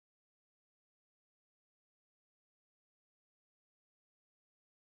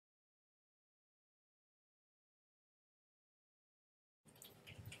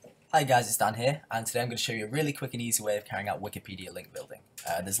Hi guys, it's Dan here, and today I'm going to show you a really quick and easy way of carrying out Wikipedia link building.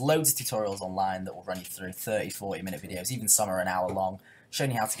 There's loads of tutorials online that will run you through 30-40 minute videos, even some are an hour long,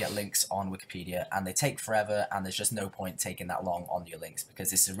 showing you how to get links on Wikipedia, and they take forever, and there's just no point taking that long on your links,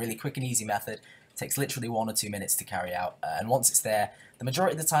 because this is a really quick and easy method. It takes literally 1 or 2 minutes to carry out, and once it's there, the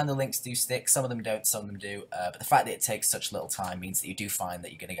majority of the time the links do stick. Some of them don't, some of them do, but the fact that it takes such little time means that you do find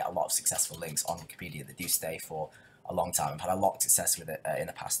that you're going to get a lot of successful links on Wikipedia that do stay for a long time. I've had a lot of success with it in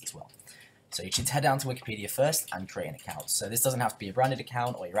the past as well. So you should head down to Wikipedia first and create an account. So this doesn't have to be a branded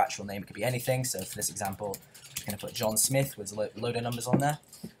account or your actual name, it could be anything. So for this example, I'm going to put John Smith with a load of numbers on there.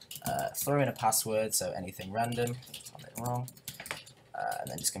 Throw in a password, so anything random, I'll make it wrong. And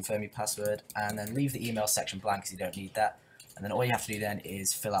then just confirm your password, and then leave the email section blank because you don't need that. And then all you have to do then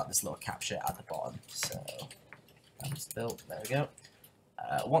is fill out this little captcha at the bottom. So that's built, there we go.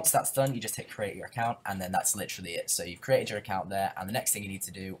 Once that's done, you just hit create your account, and then that's literally it. So you've created your account there, and the next thing you need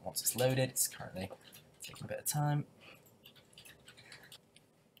to do once it's loaded, it's currently taking a bit of time.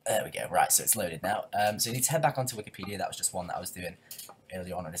 There we go, right, so it's loaded now. So you need to head back onto Wikipedia. That was just one that I was doing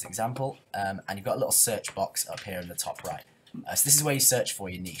earlier on in this example. And you've got a little search box up here in the top right. So this is where you search for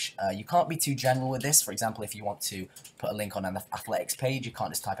your niche. You can't be too general with this. For example, if you want to put a link on an athletics page, you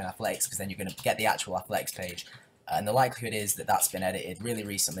can't just type in athletics, because then you're going to get the actual athletics page. And the likelihood is that that's been edited really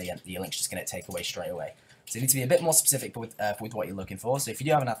recently, and the link's just going to take away straight away. So you need to be a bit more specific with what you're looking for. So if you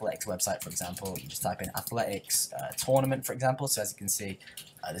do have an athletics website, for example, you just type in athletics tournament, for example. So as you can see,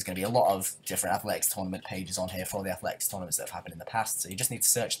 there's going to be a lot of different athletics tournament pages on here for all the athletics tournaments that have happened in the past. So you just need to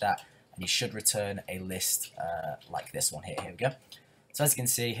search that, and you should return a list like this one here. Here we go. So as you can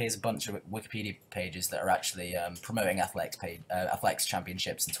see, here's a bunch of Wikipedia pages that are actually promoting athletics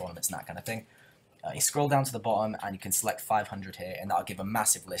championships and tournaments and that kind of thing. You scroll down to the bottom and you can select 500 here, and that'll give a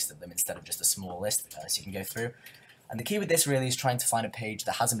massive list of them instead of just a small list, so you can go through. And the key with this really is trying to find a page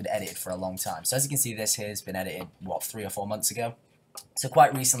that hasn't been edited for a long time. So as you can see, this here has been edited, what, 3 or 4 months ago? So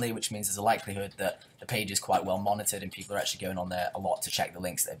quite recently, which means there's a likelihood that the page is quite well monitored and people are actually going on there a lot to check the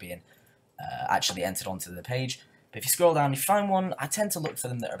links that are being actually entered onto the page. But if you scroll down, you find one. I tend to look for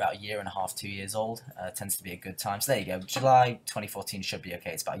them that are about 1.5 years, 2 years old. Tends to be a good time. So there you go, July 2014 should be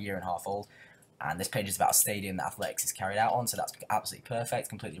okay. It's about 1.5 years old. And this page is about a stadium that athletics is carried out on, so that's absolutely perfect,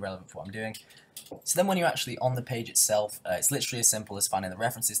 completely relevant for what I'm doing. So then when you're actually on the page itself, it's literally as simple as finding the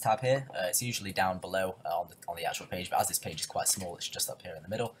references tab here. It's usually down below on the actual page, but as this page is quite small, it's just up here in the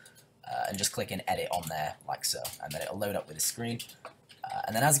middle. And just click in edit on there, like so, and then it'll load up with a screen.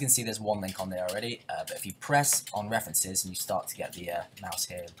 And then as you can see, there's one link on there already, but if you press on references and you start to get the mouse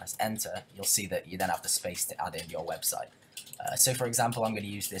here and press enter, you'll see that you then have the space to add in your website. So for example, I'm going to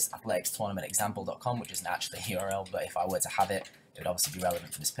use this athletics tournament example.com, which isn't actually a URL, but if I were to have it, it would obviously be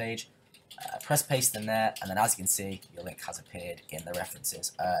relevant for this page. Press paste in there, and then as you can see, your link has appeared in the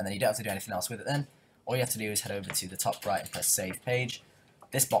references. And then you don't have to do anything else with it then. All you have to do is head over to the top right and press save page.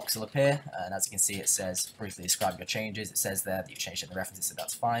 This box will appear, and as you can see, it says briefly describe your changes. It says there that you've changed it in the references, so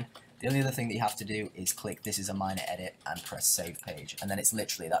that's fine. The only other thing that you have to do is click this is a minor edit and press save page, and then it's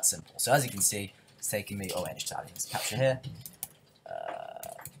literally that simple. So as you can see, it's taking me, oh, just adding this captcha here.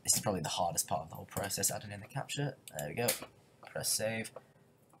 This is probably the hardest part of the whole process, adding in the captcha. There we go. Press save.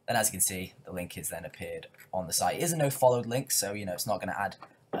 And as you can see, the link has then appeared on the site. It is a no followed link, so it's not going to add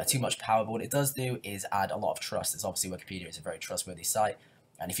too much power, but what it does do is add a lot of trust. As obviously Wikipedia is a very trustworthy site,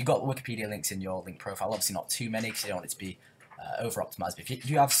 and if you've got Wikipedia links in your link profile, obviously not too many because you don't want it to be over optimized, but if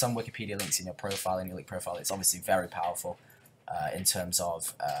you have some Wikipedia links in your profile, in your link profile, it's obviously very powerful in terms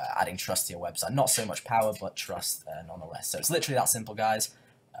of adding trust to your website. Not so much power, but trust nonetheless. So it's literally that simple, guys.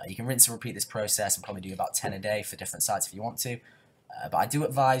 You can rinse and repeat this process and probably do about 10 a day for different sites if you want to. But I do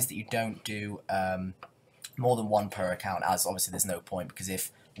advise that you don't do more than 1 per account, as obviously there's no point, because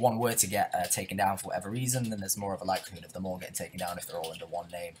if one were to get taken down for whatever reason, then there's more of a likelihood of them all getting taken down if they're all under one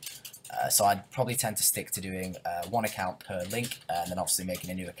name. So I'd probably tend to stick to doing 1 account per link, and then obviously making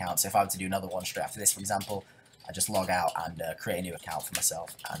a new account. So if I were to do another one straight after this, for example, I just log out and create a new account for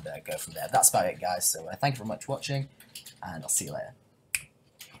myself and go from there. That's about it, guys. So thank you very much for watching, and I'll see you later.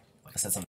 Like I said, something